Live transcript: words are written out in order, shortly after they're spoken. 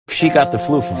she got the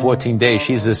flu for 14 days,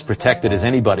 she's as protected as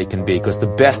anybody can be, because the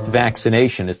best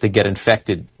vaccination is to get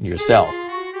infected yourself.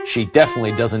 She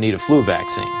definitely doesn't need a flu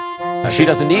vaccine. She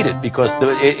doesn't need it because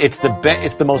it's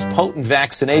the most potent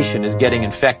vaccination is getting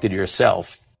infected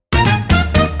yourself.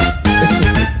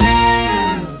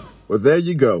 Well, there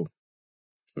you go.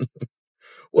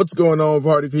 What's going on,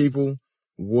 party people?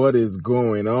 What is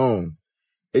going on?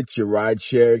 It's your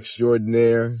rideshare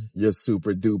extraordinaire, your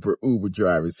super duper Uber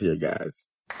drivers here, guys.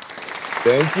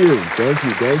 Thank you. You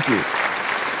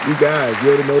guys, you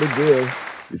already know the deal.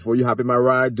 Before you hop in my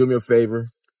ride, do me a favor.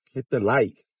 Hit the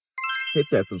like. Hit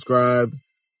that subscribe.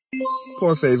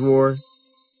 Por favor.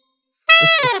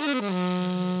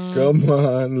 Come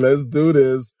on, let's do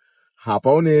this. Hop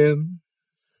on in.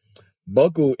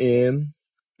 Buckle in.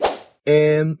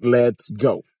 And let's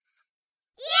go.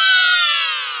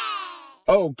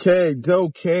 Okay,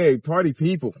 party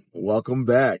people, welcome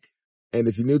back. And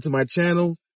if you're new to my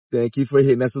channel, thank you for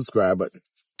hitting that subscribe button.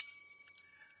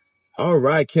 All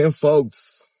right, Ken,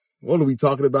 folks, what are we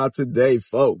talking about today,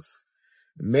 folks?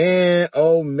 Man,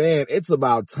 oh man, it's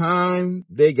about time.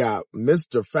 They got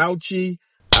Mr. Fauci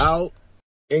out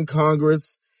in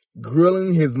Congress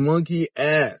grilling his monkey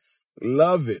ass.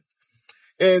 Love it.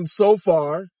 And so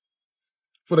far,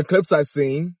 for the clips I've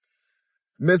seen,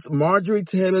 Miss Marjorie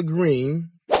Taylor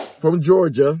Greene from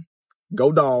Georgia,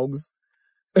 go Dogs,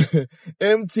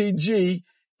 MTG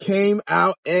came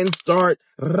out and start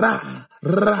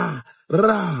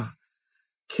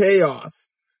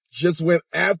chaos. Just went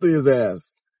after his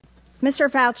ass. Mr.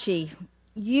 Fauci,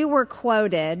 you were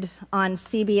quoted on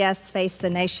CBS Face the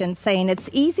Nation saying it's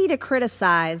easy to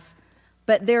criticize,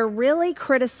 but they're really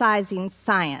criticizing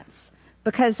science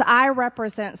because I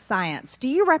represent science. Do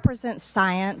you represent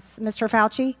science, Mr.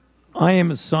 Fauci? I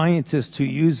am a scientist who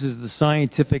uses the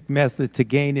scientific method to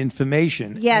gain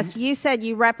information. Yes, you said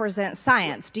you represent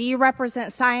science. Do you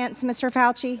represent science, Mr.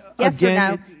 Fauci? Yes or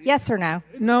no? Yes or no?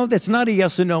 No, that's not a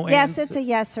yes or no answer. Yes, it's a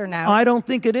yes or no. I don't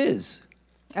think it is.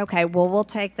 Okay, well, we'll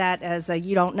take that as a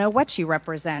you don't know what you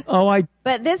represent.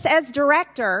 But this, as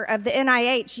director of the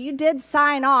NIH, you did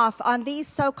sign off on these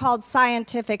so-called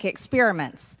scientific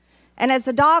experiments. And as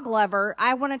a dog lover,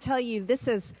 I want to tell you this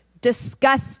is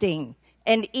disgusting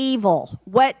and evil,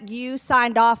 what you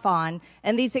signed off on,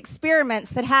 and these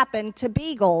experiments that happened to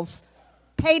beagles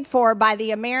paid for by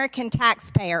the American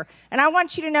taxpayer. And I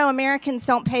want you to know Americans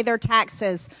don't pay their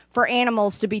taxes for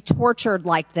animals to be tortured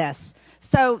like this.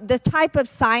 So the type of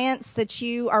science that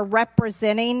you are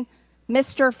representing,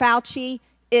 Mr. Fauci,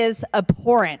 is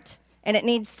abhorrent, and it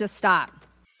needs to stop.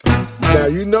 Now,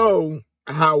 you know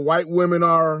how white women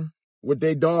are with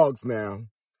their dogs now.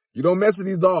 You don't mess with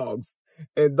these dogs.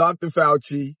 And Dr.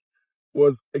 Fauci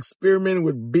was experimenting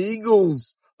with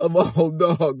beagles of all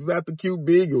dogs, not the cute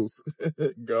beagles.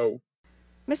 Go.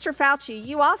 Mr. Fauci,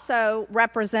 you also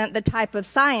represent the type of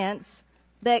science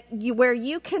where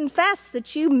you confess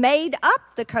that you made up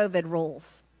the COVID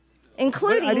rules,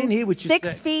 including I didn't hear what you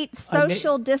 6 feet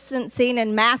social distancing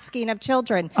and masking of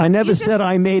children. I never said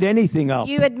I made anything up.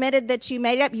 You admitted that you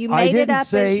made it up. You made it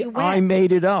up as you went. I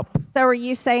made it up. So are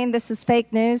you saying this is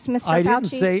fake news, Mr. Fauci? I didn't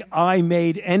say I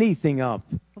made anything up.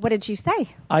 What did you say?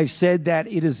 I said that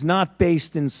it is not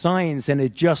based in science and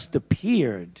it just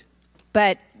appeared.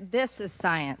 But this is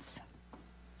science.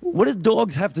 What does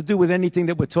dogs have to do with anything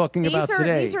that we're talking about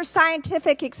today? These are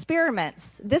scientific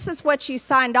experiments. This is what you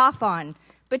signed off on.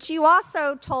 But you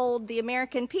also told the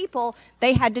American people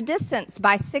they had to distance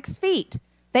by 6 feet.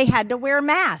 They had to wear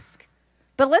masks.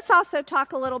 But let's also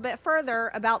talk a little bit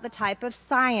further about the type of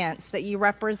science that you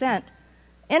represent.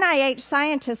 NIH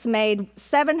scientists made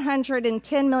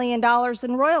 $710 million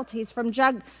in royalties from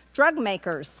drug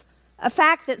makers, a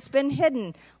fact that's been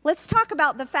hidden. Let's talk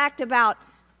about the fact about,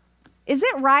 is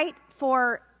it right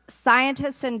for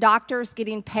scientists and doctors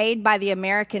getting paid by the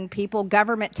American people,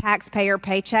 government taxpayer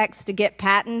paychecks, to get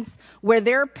patents where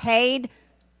they're paid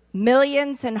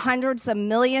millions and hundreds of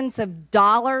millions of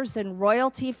dollars in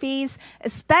royalty fees,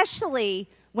 especially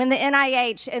when the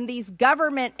NIH and these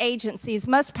government agencies,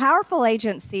 most powerful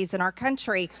agencies in our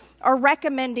country, are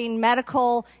recommending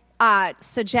medical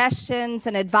suggestions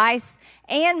and advice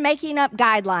and making up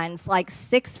guidelines like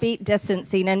 6 feet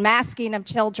distancing and masking of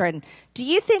children. Do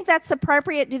you think that's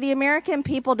appropriate? Do the American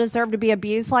people deserve to be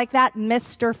abused like that,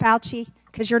 Mr. Fauci?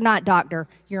 Because you're not doctor.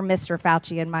 You're Mr.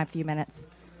 Fauci in my few minutes.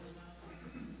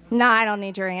 No, I don't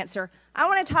need your answer. I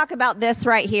want to talk about this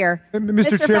right here.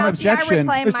 Mr. Chairman,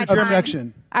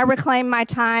 objection. I reclaim my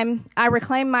time.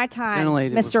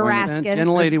 Mr. Raskin.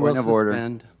 Gentlelady will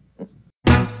suspend.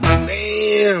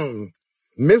 Damn.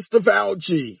 Mr.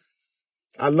 Fauci.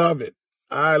 I love it.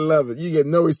 You get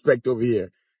no respect over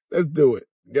here. Let's do it.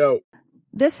 Go.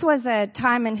 This was a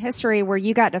time in history where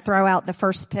you got to throw out the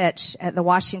first pitch at the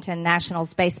Washington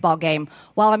Nationals baseball game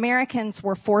while Americans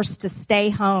were forced to stay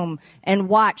home and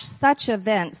watch such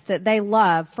events that they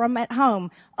love from at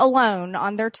home alone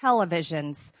on their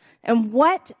televisions. And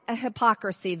what a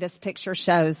hypocrisy this picture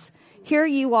shows. Here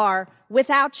you are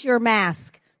without your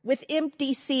mask, with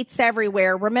empty seats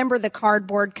everywhere. Remember the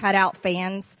cardboard cutout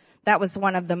fans? That was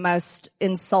one of the most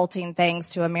insulting things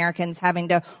to Americans, having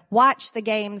to watch the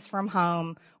games from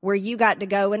home where you got to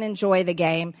go and enjoy the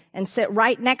game and sit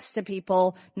right next to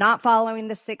people not following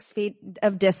the 6 feet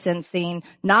of distancing,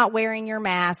 not wearing your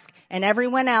mask, and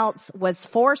everyone else was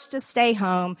forced to stay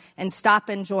home and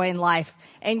stop enjoying life.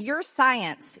 And your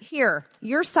science here,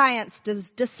 your science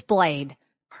is displayed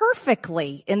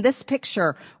perfectly in this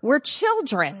picture where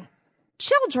children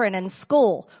in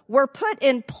school were put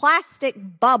in plastic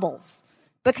bubbles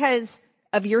because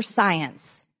of your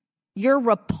science, your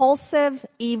repulsive,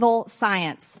 evil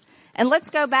science. And let's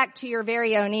go back to your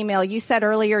very own email. You said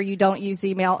earlier you don't use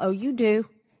email. Oh, you do.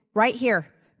 Right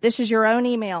here. This is your own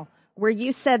email where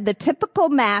you said the typical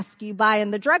mask you buy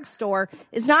in the drugstore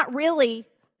is not really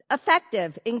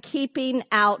effective in keeping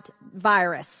out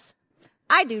virus.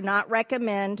 I do not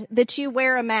recommend that you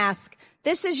wear a mask.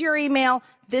 This is your email.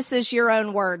 This is your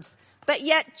own words. But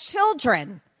yet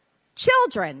children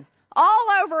all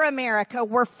over America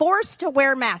were forced to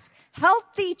wear masks.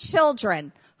 Healthy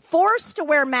children forced to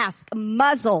wear masks,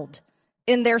 muzzled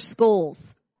in their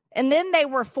schools. And then they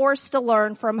were forced to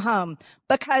learn from home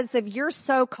because of your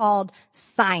so-called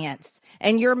science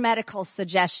and your medical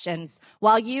suggestions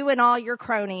while you and all your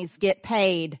cronies get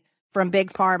paid from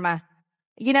Big Pharma.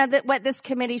 You know that what this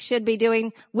committee should be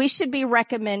doing? We should be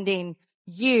recommending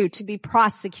you to be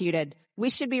prosecuted.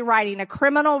 We should be writing a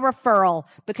criminal referral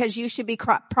because you should be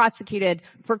prosecuted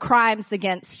for crimes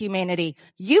against humanity.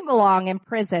 You belong in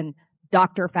prison,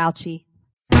 Dr. Fauci.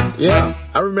 Yeah,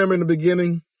 I remember in the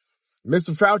beginning,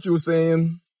 Mr. Fauci was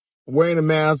saying wearing a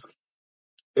mask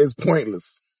is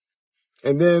pointless.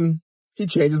 And then he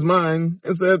changed his mind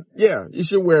and said, yeah, you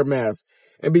should wear a mask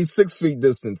and be 6 feet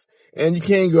distance. And you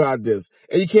can't go out this.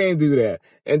 And you can't do that.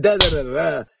 And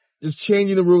just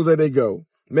changing the rules as they go.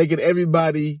 Making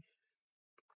everybody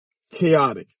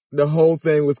chaotic. The whole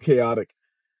thing was chaotic.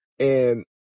 And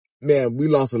man, we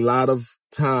lost a lot of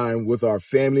time with our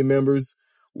family members.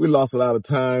 We lost a lot of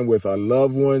time with our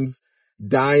loved ones.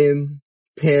 Dying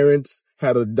parents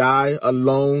had to die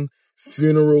alone.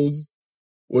 Funerals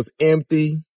was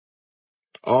empty.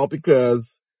 All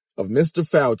because of Mr.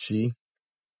 Fauci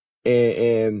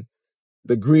and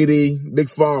the greedy Big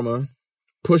Pharma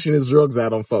pushing his drugs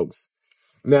out on folks.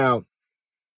 Now,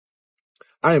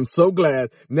 I am so glad,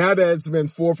 now that it's been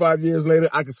 4 or 5 years later,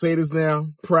 I can say this now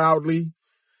proudly.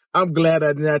 I'm glad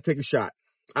I did not take a shot.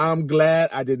 I'm glad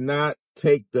I did not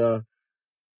take the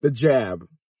jab.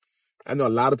 I know a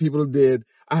lot of people did.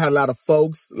 I had a lot of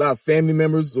folks, a lot of family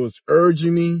members who was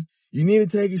urging me, you need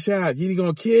to take a shot. You're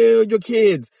going to kill your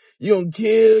kids. You're going to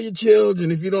kill your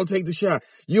children if you don't take the shot.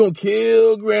 You're going to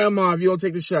kill grandma if you don't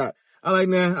take the shot. I'm like,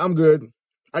 nah, I'm good.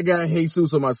 I got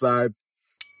Jesus on my side.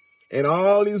 And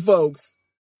all these folks,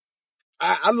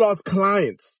 I lost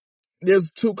clients.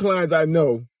 There's 2 clients I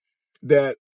know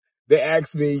that they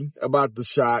asked me about the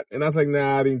shot. And I was like,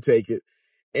 nah, I didn't take it.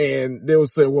 And they would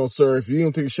say, well, sir, if you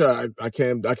don't take a shot, I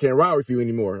can't ride with you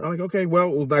anymore. I'm like, okay,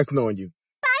 well, it was nice knowing you.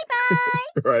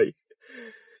 Bye-bye. Right.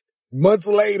 Months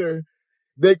later,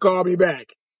 they call me back.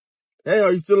 Hey,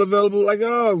 are you still available? Like,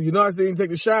 oh, I said you didn't take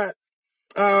the shot.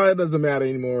 Oh, it doesn't matter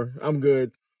anymore. I'm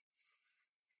good.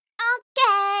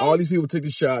 Okay. All these people took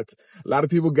the shots. A lot of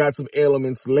people got some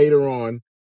ailments later on.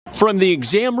 From the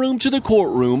exam room to the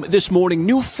courtroom, this morning,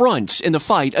 new fronts in the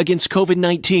fight against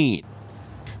COVID-19.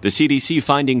 The CDC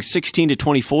finding 16 to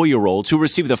 24-year-olds who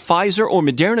received the Pfizer or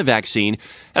Moderna vaccine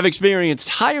have experienced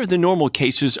higher than normal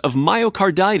cases of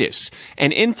myocarditis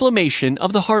and inflammation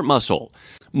of the heart muscle.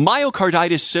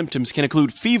 Myocarditis symptoms can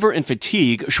include fever and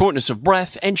fatigue, shortness of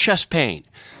breath, and chest pain.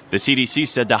 The CDC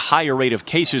said the higher rate of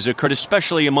cases occurred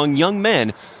especially among young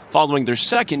men following their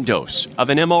second dose of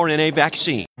an mRNA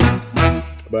vaccine.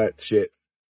 But shit,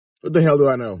 what the hell do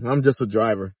I know? I'm just a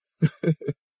driver.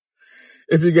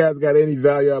 If you guys got any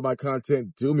value out of my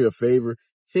content, do me a favor.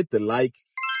 Hit the like.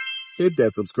 Hit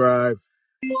that subscribe.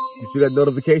 You see that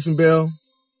notification bell?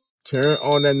 Turn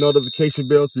on that notification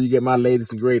bell so you get my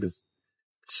latest and greatest.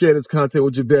 Share this content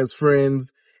with your best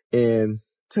friends. And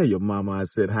tell your mama I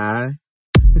said hi.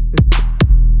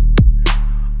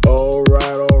 All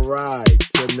right.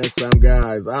 Till next time,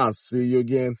 guys. I'll see you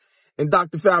again. And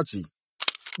Dr. Fauci,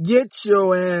 get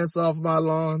your ass off my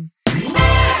lawn.